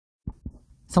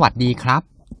สวัสดีครับ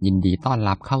ยินดีต้อน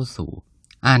รับเข้าสู่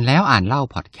อ่านแล้วอ่านเล่า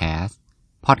พอดแคส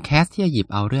ต์ที่จะหยิบ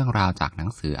เอาเรื่องราวจากหนั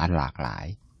งสืออันหลากหลาย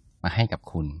มาให้กับ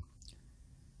คุณ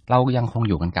เรายังคง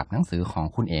อยู่กันกับหนังสือของ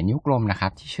คุณเอ๋นิ้วกลมนะครั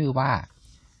บที่ชื่อว่า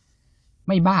ไ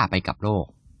ม่บ้าไปกับโลก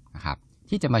นะครับ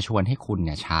ที่จะมาชวนให้คุณเ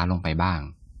นี่ยช้าลงไปบ้าง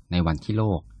ในวันที่โล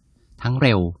กทั้งเ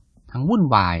ร็วทั้งวุ่น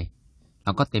วายแ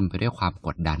ล้วก็เต็มไปด้วยความก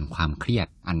ดดันความเครียด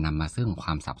อันนำมาซึ่งคว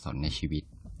ามสับสนในชีวิต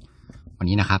วัน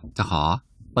นี้นะครับจะขอ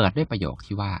เปิดด้วยประโยค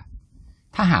ที่ว่า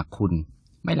ถ้าหากคุณ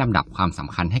ไม่ลำดับความส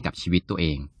ำคัญให้กับชีวิตตัวเอ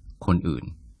งคนอื่น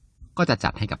ก็จะจั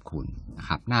ดให้กับคุณนะค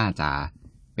รับน่าจะ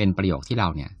เป็นประโยคที่เรา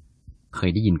เนี่ยเคย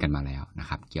ได้ยินกันมาแล้วนะ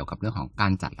ครับเกี่ยวกับเรื่องของกา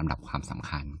รจัดลำดับความสำ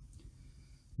คัญ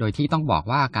โดยที่ต้องบอก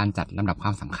ว่าการจัดลำดับคว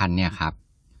ามสำคัญเนี่ยครับ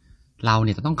เราเ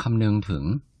นี่ยจะต้องคำนึงถึง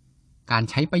การ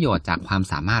ใช้ประโยชน์จากความ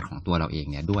สามารถของตัวเราเอง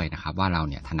เนี่ยด้วยนะครับว่าเรา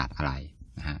เนี่ยถนัดอะไร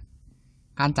นะฮะ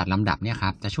การจัดลำดับเนี่ยครั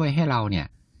บจะช่วยให้เราเนี่ย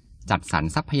จัดสรร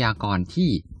ทรัพยากรที่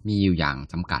มีอยู่อย่าง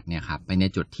จำกัดเนี่ยครับไปใน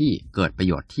จุดที่เกิดประ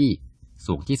โยชน์ที่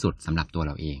สูงที่สุดสำหรับตัวเ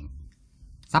ราเอง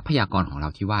ทรัพยากรของเรา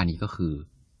ที่ว่านี้ก็คือ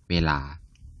เวลา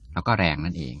แล้วก็แรง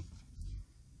นั่นเอง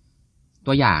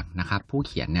ตัวอย่างนะครับผู้เ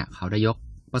ขียนเนี่ยเขาได้ยก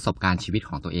ประสบการณ์ชีวิต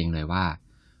ของตัวเองเลยว่า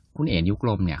คุณเอ๋นิ้วกล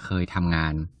มเนี่ยเคยทำงา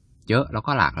นเยอะแล้ว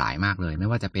ก็หลากหลายมากเลยไม่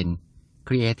ว่าจะเป็นค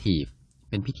รีเอทีฟ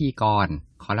เป็นพิธีกร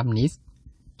คอลัมนิสต์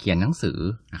เขียนหนังสือ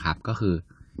นะครับก็คือ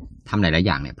ทำหลายๆอ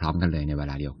ย่างเนี่ยพร้อมกันเลยในเว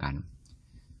ลาเดียวกัน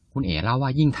คุณเอ๋เล่าว่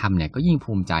ายิ่งทำเนี่ยก็ยิ่ง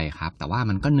ภูมิใจครับแต่ว่า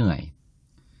มันก็เหนื่อย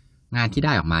งานที่ไ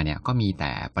ด้ออกมาเนี่ยก็มีแ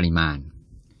ต่ปริมาณ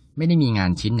ไม่ได้มีงา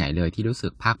นชิ้นไหนเลยที่รู้สึ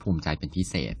กภาคภูมิใจเป็นพิ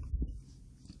เศษ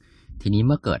ทีนี้เ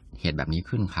มื่อเกิดเหตุแบบนี้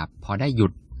ขึ้นครับพอได้หยุ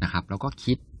ดนะครับแล้วก็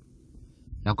คิด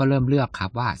แล้วก็เริ่มเลือกครั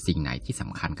บว่าสิ่งไหนที่ส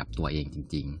ำคัญกับตัวเองจ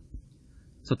ริง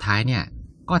ๆสุดท้ายเนี่ย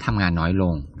ก็ทำงานน้อยล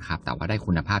งนะครับแต่ว่าได้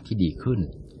คุณภาพที่ดีขึ้น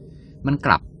มันก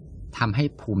ลับทำให้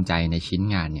ภูมิใจในชิ้น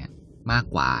งานเนี่ยมาก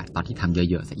กว่าตอนที่ทำเ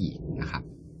ยอะๆซะอีกนะครับ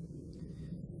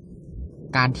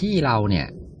การที่เราเนี่ย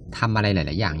ทำอะไรหล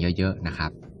ายๆอย่างเยอะๆนะครั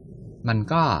บมัน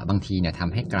ก็บางทีเนี่ยท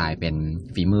ำให้กลายเป็น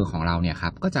ฝีมือของเราเนี่ยครั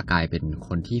บก็จะกลายเป็นค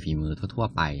นที่ฝีมือทั่ว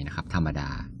ๆไปนะครับธรรมดา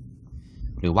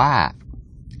หรือว่า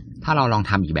ถ้าเราลอง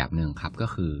ทำอีกแบบหนึ่งครับก็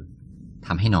คือท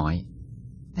ำให้น้อย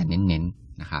แต่เน้น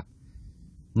ๆนะครับ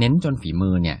เน้นจนฝีมื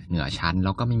อเนี่ยเหนือชั้นแ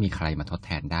ล้วก็ไม่มีใครมาทดแ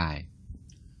ทนได้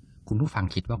คุณผู้ฟัง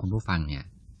คิดว่าคุณผู้ฟังเนี่ย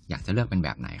อยากจะเลือกเป็นแบ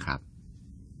บไหนครับ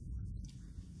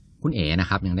คุณเอ๋นะ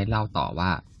ครับยังได้เล่าต่อว่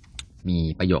ามี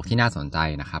ประโยคที่น่าสนใจ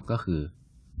นะครับก็คือ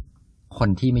คน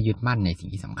ที่ไม่ยึดมั่นในสิ่ง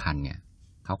ที่สำคัญเนี่ย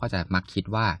เขาก็จะมักคิด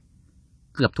ว่า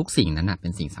เกือบทุกสิ่งนั้นเป็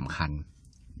นสิ่งสำคัญ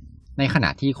ในขณะ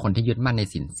ที่คนที่ยึดมั่นใน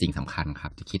สิ่งสำคัญครั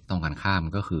บจะคิดตรงกันข้าม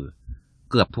ก็คือ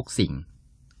เกือบทุกสิ่ง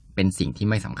เป็นสิ่งที่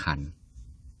ไม่สำคัญ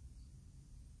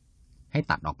ให้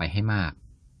ตัดออกไปให้มาก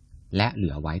และเหลื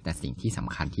อไว้แต่สิ่งที่ส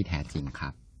ำคัญที่แท้จริงครั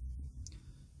บ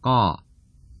ก็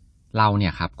เราเนี่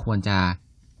ยครับควรจะ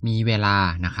มีเวลา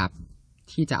นะครับ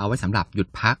ที่จะเอาไว้สำหรับหยุด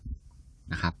พัก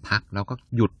นะครับพักแล้วก็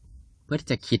หยุดเพื่อที่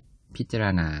จะคิดพิจาร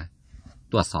ณา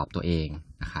ตรวจสอบตัวเอง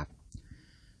นะครับ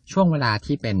ช่วงเวลา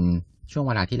ที่เป็นช่วงเ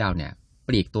วลาที่เราเนี่ยป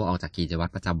ลีกตัวออกจากกิจวัต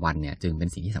รประจำวันเนี่ยจึงเป็น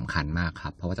สิ่งที่สำคัญมากครั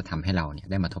บเพราะว่าจะทำให้เราเนี่ย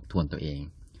ได้มาทบทวนตัวเอง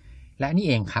และนี่เ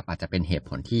องครับอาจจะเป็นเหตุผ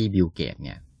ลที่บิลเกตเ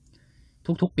นี่ย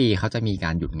ทุกๆปีเขาจะมีก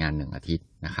ารหยุดงาน1 อาทิตย์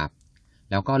นะครับ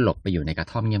แล้วก็หลบไปอยู่ในกระ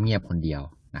ท่อมเงียบๆคนเดียว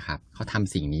นะครับเขาท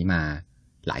ำสิ่งนี้มา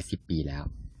หลาย10 ปีแล้ว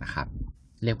นะครับ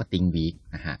เรียกว่าติงวีค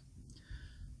นะฮะ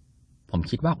ผม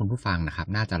คิดว่าคุณผู้ฟังนะครับ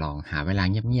น่าจะลองหาเวลา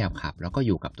เงียบๆครับแล้วก็อ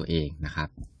ยู่กับตัวเองนะครับ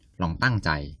ลองตั้งใจ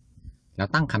แล้ว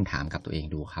ตั้งคำถามกับตัวเอง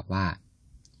ดูครับว่า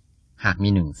หากมี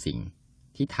1 สิ่ง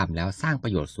ที่ทำแล้วสร้างปร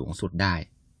ะโยชน์สูงสุดได้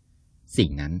สิ่ง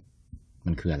นั้น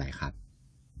มันคืออะไรครับ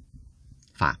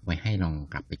ฝากไว้ให้ลอง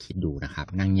กลับไปคิดดูนะครับ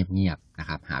นั่งเงียบๆนะ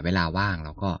ครับหาเวลาว่างแ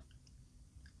ล้วก็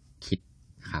คิด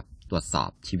นะครับตรวจสอบ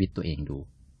ชีวิตตัวเองดู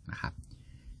นะครับ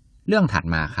เรื่องถัด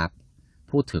มาครับ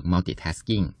พูดถึง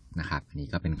multitasking นะครับอันนี้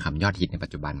ก็เป็นคำยอดฮิตในปั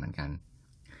จจุบันเหมือนกัน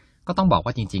ก็ต้องบอกว่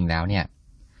าจริงๆแล้วเนี่ย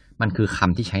มันคือค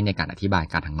ำที่ใช้ในการอธิบาย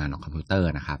การทำงานของคอมพิวเตอร์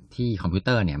นะครับที่คอมพิวเต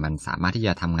อร์เนี่ยมันสามารถที่จ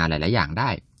ะทำงานหลายๆอย่างได้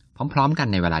พร้อมๆกัน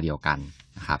ในเวลาเดียวกัน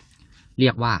นะครับเรี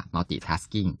ยกว่า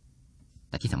multitasking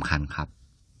แต่ที่สำคัญครับ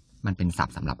มันเป็นศัพ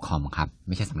ท์สำหรับคอมครับไ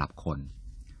ม่ใช่สำหรับคน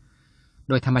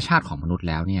โดยธรรมชาติของมนุษย์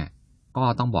แล้วเนี่ยก็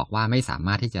ต้องบอกว่าไม่สาม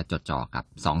ารถที่จะจดจ่อกับ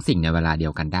2 สิ่งในเวลาเดี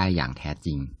ยวกันได้อย่างแท้จ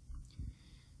ริง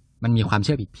มันมีความเ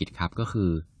ชื่อผิดๆครับก็คือ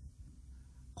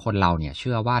คนเราเนี่ยเ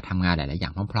ชื่อว่าทำงานหลายๆอย่า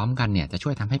งพร้อมๆกันเนี่ยจะช่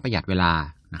วยทำให้ประหยัดเวลา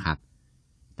นะครับ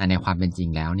แต่ในความเป็นจริง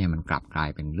แล้วเนี่ยมันกลับกลาย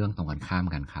เป็นเรื่องตรงกันข้าม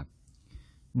กันครับ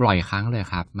บ่อยครั้งเลย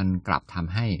ครับมันกลับท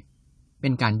ำให้เป็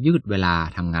นการยืดเวลา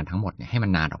ทำงานทั้งหมดเนี่ยให้มั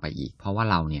นนานออกไปอีกเพราะว่า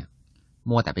เราเนี่ย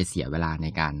มัวแต่ไปเสียเวลาใน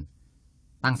การ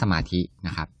ตั้งสมาธิน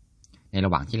ะครับในระ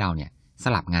หว่างที่เราเนี่ยส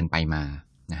ลับงานไปมา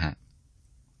นะฮะ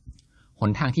ห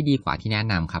นทางที่ดีกว่าที่แนะ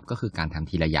นำครับก็คือการทำ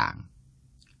ทีละอย่าง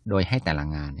โดยให้แต่ละ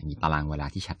งานมีตารางเวลา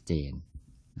ที่ชัดเจน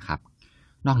นะครับ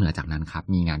นอกเหนือจากนั้นครับ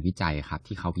มีงานวิจัยครับ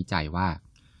ที่เขาวิจัยว่า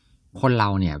คนเรา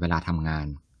เนี่ยเวลาทำงาน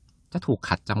จะถูก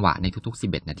ขัดจังหวะในทุก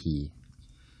ๆ11นาที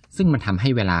ซึ่งมันทำให้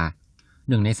เวลา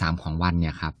1 ใน 3ของวันเนี่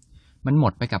ยครับมันหม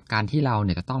ดไปกับการที่เราเ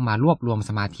นี่ยจะต้องมารวบรวม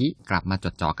สมาธิกลับมาจ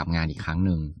ดจ่อกับงานอีกครั้งห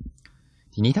นึ่ง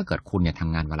ทีนี้ถ้าเกิดคุณเนี่ยท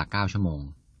ำงานวันละ9 ชั่วโมง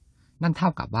นั่นเท่า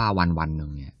กับว่าวันหนึ่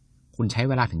งเนี่ยคุณใช้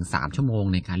เวลาถึง3 ชั่วโมง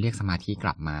ในการเรียกสมาธิก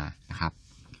ลับมานะครับ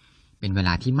เป็นเวล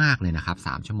าที่มากเลยนะครับ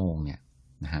3 ชั่วโมงเนี่ย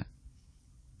นะฮะ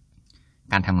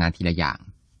การทำงานทีละอย่าง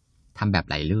ทำแบบไ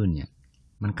หลลื่นเนี่ย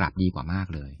มันกลับดีกว่ามาก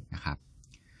เลยนะครับ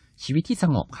ชีวิตที่ส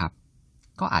งบครับ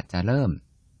ก็อาจจะเริ่ม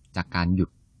จากการหยุด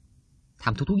ท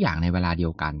ำทุกๆอย่างในเวลาเดี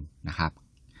ยวกันนะครับ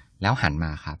แล้วหันม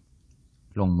าครับ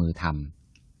ลงมือท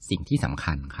ำสิ่งที่สำ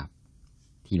คัญครับ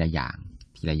ทีละอย่าง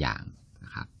น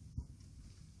ะครับ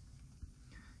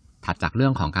ถัดจากเรื่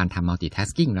องของการทำ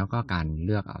multitasking แล้วก็การเ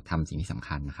ลือกทำสิ่งที่สำ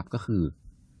คัญนะครับก็คือ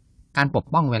การปก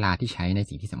ป้องเวลาที่ใช้ใน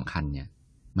สิ่งที่สำคัญเนี่ย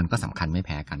มันก็สำคัญไม่แ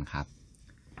พ้กันครับ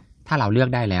ถ้าเราเลือก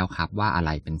ได้แล้วครับว่าอะไร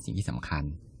เป็นสิ่งที่สำคัญ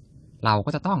เราก็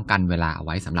จะต้องกันเวลาเอาไ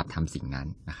ว้สำหรับทำสิ่งนั้น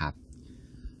นะครับ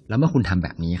แล้วเมื่อคุณทำแบ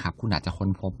บนี้ครับคุณอาจจะค้น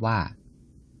พบว่า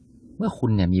เมื่อคุ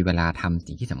ณเนี่ยมีเวลาทำ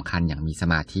สิ่งที่สำคัญอย่างมีส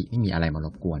มาธิไม่มีอะไรมาร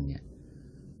บกวนเนี่ย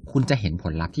คุณจะเห็นผ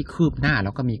ลลัพธ์ที่คืบหน้าแล้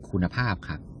วก็มีคุณภาพ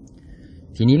ครับ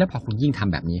ทีนี้แล้วพอคุณยิ่งท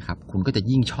ำแบบนี้ครับคุณก็จะ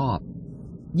ยิ่งชอบ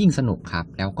ยิ่งสนุกครับ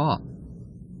แล้วก็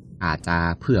อาจจะ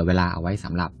เผื่อเวลาเอาไว้ส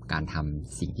ำหรับการท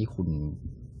ำสิ่งที่คุณ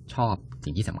ชอบ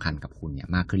สิ่งที่สำคัญกับคุณเนี่ย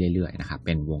มากขึ้นเรื่อยๆนะครับเ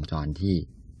ป็นวงจรที่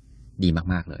ดี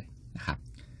มากๆเลยนะครับ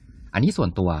อันนี้ส่วน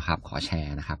ตัวครับขอแช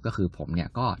ร์นะครับก็คือผมเนี่ย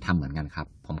ก็ทำเหมือนกันครับ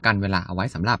ผมกันเวลาเอาไว้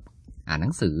สำหรับอ่านห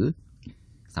นังสือ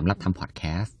สำหรับทำพอดแค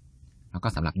สต์แล้วก็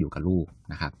สำหรับอยู่กับลูก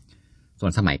นะครับส่ว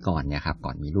นสมัยก่อนเนี่ยครับก่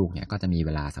อนมีลูกเนี่ยก็จะมีเว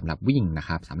ลาสำหรับวิ่งนะค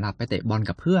รับสำหรับไปเตะบอล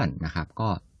กับเพื่อนนะครับก็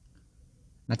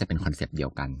น่าจะเป็นคอนเซปต์เดีย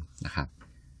วกันนะครับ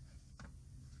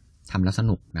ทำแล้วส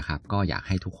นุกนะครับก็อยากใ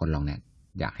ห้ทุกคนลองเนี่ย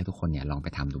ลองไป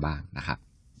ทำดูบ้างนะครับ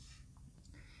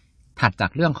ถัดจา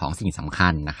กเรื่องของสิ่งสำคั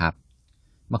ญนะครับ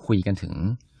มาคุยกันถึง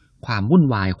ความวุ่น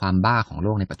วายความบ้าของโล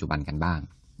กในปัจจุบันกันบ้าง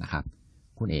นะครับ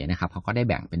คุณเอ๋นะครับเขาก็ได้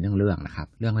แบ่งเป็นเรื่องๆนะครับ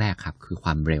เรื่องแรกครับคือคว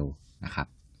ามเร็วนะครับ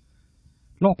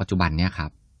โลกปัจจุบันเนี่ยครั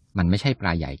บมันไม่ใช่ปล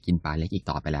าใหญ่กินปลาเล็กอีก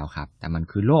ต่อไปแล้วครับแต่มัน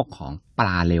คือโลกของปล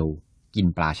าเร็วกิน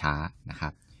ปลาช้านะครั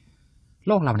บโ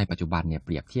ลกเราในปัจจุบันเนี่ยเป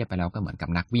รียบเทียบไปแล้วก็เหมือนกับ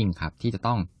นักวิ่งครับที่จะ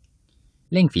ต้อง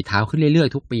เร่งฝีเท้าขึ้นเรื่อย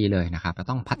ๆทุกปีเลยนะครับจะ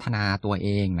ต้องพัฒนาตัวเอ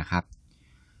งนะครับ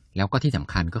แล้วก็ที่ส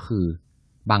ำคัญก็คือ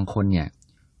บางคนเนี่ย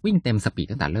วิ่งเต็มสปีด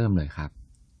ตั้งแต่เริ่มเลยครับ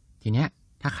ทีเนี้ย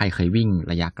ถ้าใครเคยวิ่ง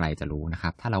ระยะไกลจะรู้นะครั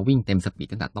บถ้าเราวิ่งเต็มสปีด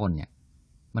ตั้งแต่ต้นเนี่ย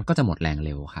มันก็จะหมดแรงเ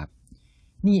ร็วครับ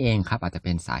นี่เองครับอาจจะเ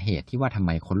ป็นสาเหตุที่ว่าทำไม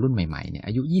คนรุ่นใหม่ๆเนี่ย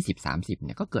อายุ 20-30 เ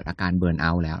นี่ยก็เกิดอาการเบิร์นเอา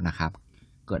ท์แล้วนะครับ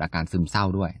เกิดอาการซึมเศร้า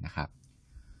ด้วยนะครับ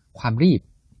ความรีบ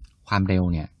ความเร็ว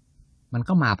เนี่ยมัน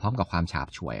ก็มาพร้อมกับความฉาบ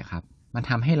ฉวยครับมัน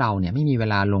ทำให้เราเนี่ยไม่มีเว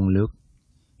ลาลงลึก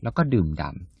แล้วก็ดื่ม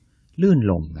ด่ำลื่น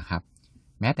ลมนะครับ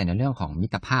แม้แต่ในเรื่องของมิ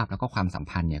ตรภาพแล้วก็ความสัม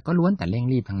พันธ์เนี่ยก็ล้วนแต่เร่ง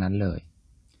รีบทั้งนั้นเลย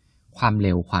ความเ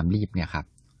ร็วความรีบเนี่ยครับ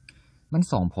มัน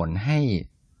ส่งผลให้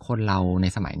คนเราใน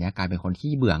สมัยนี้กลายเป็นคน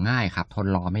ที่เบื่อง่ายครับทน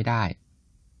รอไม่ได้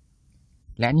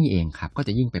และนี่เองครับก็จ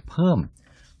ะยิ่งไปเพิ่ม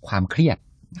ความเครียด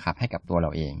นะครับให้กับตัวเรา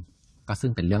เองก็ซึ่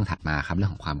งเป็นเรื่องถัดมาครับเรื่อ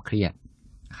งของความเครียด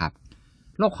นะครับ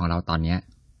โลกของเราตอนนี้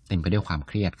เต็มไปด้วยความเ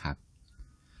ครียดครับ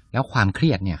แล้วความเครี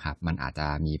ยดเนี่ยครับมันอาจจะ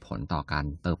มีผลต่อการ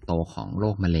เติบโตของโร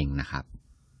คมะเร็งนะครับ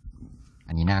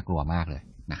อันนี้น่ากลัวมากเลย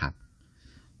นะครับ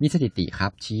มีสถิติครั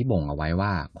บชี้บ่งเอาไว้ว่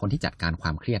าคนที่จัดการคว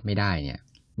ามเครียดไม่ได้เนี่ย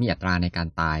มีอัตราในการ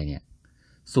ตายเนี่ย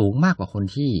สูงมากกว่าคน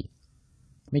ที่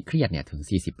ไม่เครียดเนี่ยถึง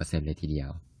 40% เลยทีเดียว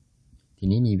ที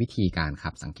นี้มีวิธีการครั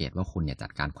บสังเกตว่าคุณเนี่ยจั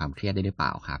ดการความเครียดได้หรือเปล่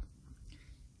าครับ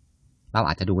เราอ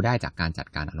าจจะดูได้จากการจัด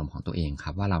การอารมณ์ของตัวเองค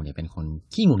รับว่าเราเนี่ยเป็นคน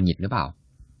ขี้หงุดหงิดหรือเปล่า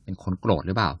เป็นคนโกรธห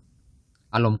รือเปล่า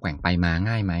อารมณ์แกว่งไปมา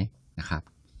ง่ายไหมนะครับ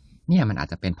เนี่ยมันอาจ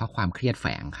จะเป็นเพราะความเครียดแฝ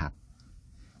งครับ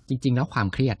จริงๆแล้วความ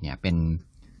เครียดเนี่ยเป็น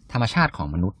ธรรมชาติของ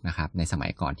มนุษย์นะครับในสมั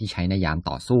ยก่อนที่ใช้ในยาม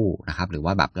ต่อสู้นะครับหรือ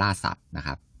ว่าแบบล่าสัตว์นะค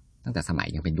รับตั้งแต่สมัย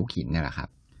ยังเป็นยุคหินเนี่ยแหละครับ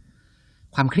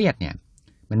ความเครียดเนี่ย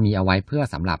มันมีเอาไว้เพื่อ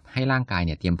สำหรับให้ร่างกายเ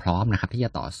นี่ยเตรียมพร้อมนะครับที่จ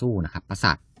ะต่อสู้นะครับประส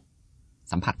าท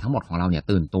สัมผัสทั้งหมดของเราเนี่ย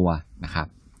ตื่นตัวนะครับ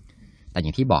แต่อย่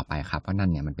างที่บอกไปครับว่านั่น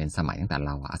เนี่ยมันเป็นสมัยตั้งแต่เ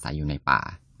ราอาศัยอยู่ในป่า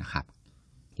นะครับ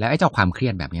แล้วไอ้เจ้าความเครี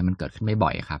ยดแบบนี้มันเกิดขึ้นไม่บ่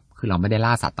อยครับคือเราไม่ได้ล่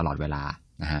าสัตว์ตลอดเวลา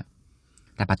นะฮะ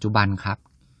แต่ปัจจุบันครับ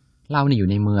เราเนี่ยอยู่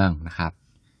ในเมืองนะครับ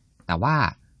แต่ว่า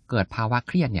เกิดภาวะเ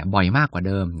ครียดเนี่ยบ่อยมากกว่าเ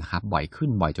ดิมนะครับบ่อยขึ้น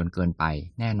บ่อยจนเกินไป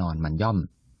แน่นอนมันย่อม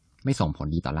ไม่ส่งผล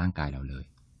ดีต่อร่างกายเราเลย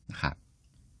นะครับ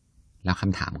แล้วค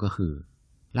ำถามก็คือ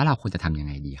แล้วเราควรจะทำยัง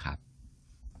ไงดีครับ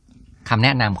คำแน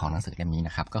ะนำของหนังสือเล่มนี้น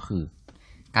ะครับก็คือ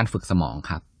การฝึกสมอง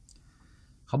ครับ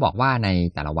เขาบอกว่าใน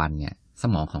แต่ละวันเนี่ยส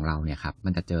มองของเราเนี่ยครับมั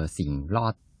นจะเจอสิ่ง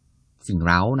เ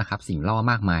ร้านะครับสิ่งล่อ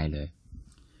มากมายเลย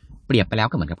เปรียบไปแล้ว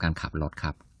ก็เหมือนกับการขับรถค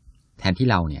รับแทนที่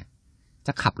เราเนี่ย จ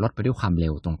ะขับรถไปด้วยความเร็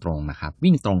วตรงๆนะครับ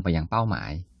วิ่งตรงไปยังเป้าหมา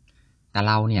ยแต่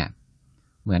เราเนี่ย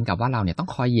เหมือนกับว่าเราเนี่ยต้อง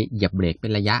คอยเหยียบเบรกเป็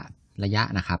นระยะ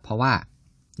นะครับเพราะว่า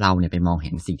เราเนี่ยไปมองเ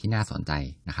ห็นสิ่งที่น่าสนใจ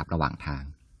นะครับระหว่างทาง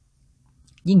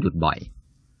ยิ่งหยุดบ่อย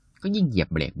ก็ยิ่งเหยียบ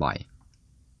เบรกบ่อย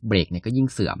เบรกเนี่ยก็ยิ่ง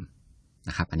เสื่อมน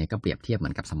ะครับอันนี้ก็เปรียบเทียบเหมื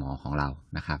อนกับสมองของเรา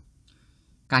นะครับ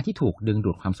การที่ถูกดึง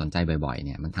ดูดความสนใจบ่อยๆเ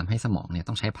นี่ยมันทำให้สมองเนี่ย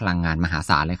ต้องใช้พลังงานมหา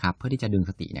ศาลเลยครับเพื่อที่จะดึง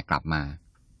สติเนี่ยกลับมา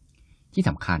ที่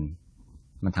สำคัญ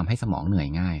มันทำให้สมองเหนื่อย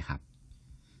ง่ายครับ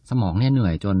สมองเนี่ยเหนื่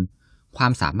อยจนควา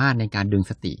มสามารถในการดึง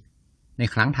สติใน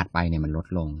ครั้งถัดไปเนี่ยมันลด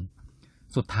ลง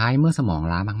สุดท้ายเมื่อสมอง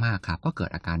ล้ามากๆครับก็เกิด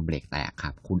อาการเบรกแตกค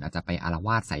รับคุณอาจจะไปอาละว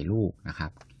าดใส่ลูกนะครั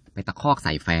บไปตะคอกใ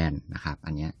ส่แฟนนะครับ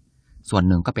อันนี้ส่วน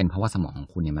หนึ่งก็เป็นเพราะว่าสมองของ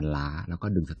คุณเนี่ยมันล้าแล้วก็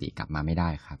ดึงสติกลับมาไม่ได้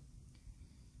ครับ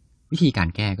วิธีการ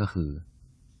แก้ก็คือ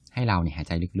ให้เราเนี่ยหายใ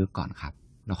จลึกๆก่อนครับ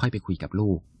แล้วค่อยไปคุยกับลู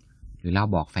กหรือเรา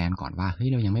บอกแฟนก่อนว่าเฮ้ย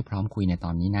เรายังไม่พร้อมคุยในต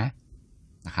อนนี้น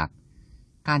ะครับ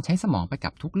การใช้สมองไปกั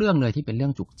บทุกเรื่องเลยที่เป็นเรื่อ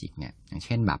งจุกจิกเนี่ยอย่างเ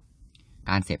ช่นแบบ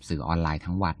การเสพสื่อออนไลน์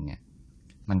ทั้งวันเนี่ย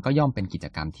มันก็ย่อมเป็นกิจ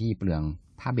กรรมที่เปลือง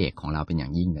ผ้าเบรกของเราเป็นอย่า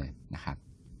งยิ่งเลยนะครับ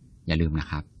อย่าลืมนะ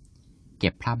ครับเก็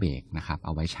บผ้าเบรกนะครับเอ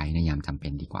าไว้ใช้ในยามจำเป็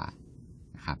นดีกว่า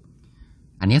นะครับ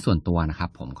อันนี้ส่วนตัวนะครับ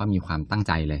ผมก็มีความตั้งใ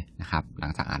จเลยนะครับหลั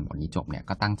งจากอ่านบทนี้จบเนี่ย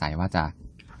ก็ตั้งใจว่าจะ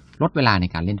ลดเวลาใน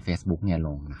การเล่น Facebook เนี่ยล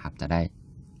งนะครับจะได้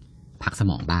พักส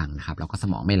มองบ้างนะครับแล้วก็ส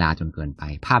มองไม่ล้าจนเกินไป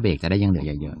ผ้าเบรกจะได้ยังเหลือ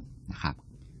เยอะๆนะครับ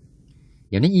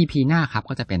เดี๋ยวใน EP หน้าครับ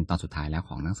ก็จะเป็นตอนสุดท้ายแล้วข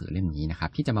องหนังสือเล่มนี้นะครับ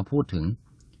ที่จะมาพูดถึง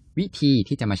วิธี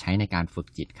ที่จะมาใช้ในการฝึก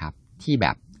จิตครับที่แบ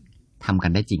บทำกั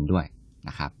นได้จริงด้วยน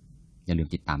ะครับอย่าลืม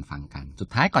ติดตามฟังกันสุด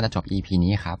ท้ายก่อนจะจบ EP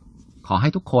นี้ครับขอให้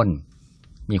ทุกคน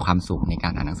มีความสุขในกา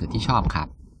รอ่านหนังสือที่ชอบครับ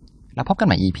แล้วพบกันใ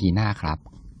หม่ EP หน้าครับ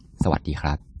สวัสดีค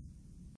รับ